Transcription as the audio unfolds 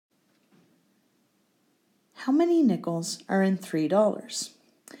How many nickels are in $3?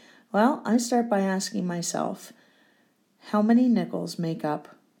 Well, I start by asking myself, how many nickels make up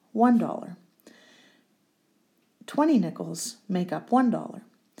 $1? 20 nickels make up $1.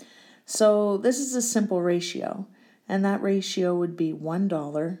 So this is a simple ratio, and that ratio would be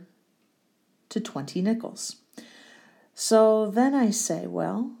 $1 to 20 nickels. So then I say,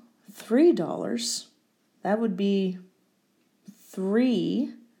 well, $3, that would be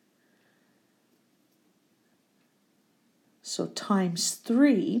 3, so times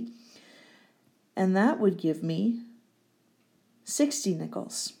 3, and that would give me 60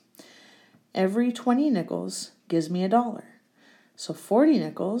 nickels. Every 20 nickels gives me $1. So 40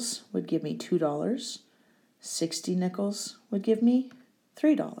 nickels would give me $2. 60 nickels would give me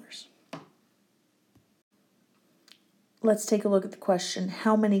 $3. Let's take a look at the question,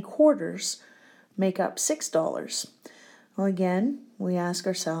 how many quarters make up $6? Well, again, we ask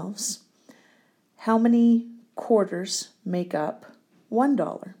ourselves, how many quarters make up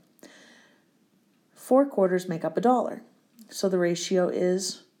 $1? 4 quarters make up $1. So the ratio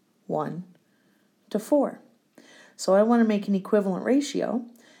is 1 to 4. So I want to make an equivalent ratio,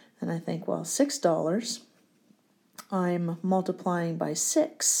 and I think, well, $6, I'm multiplying by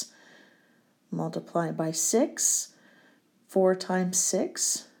 6. Multiply by 6, 4 times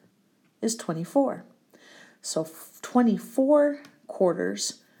 6 is 24. So 24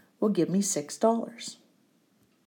 quarters will give me $6.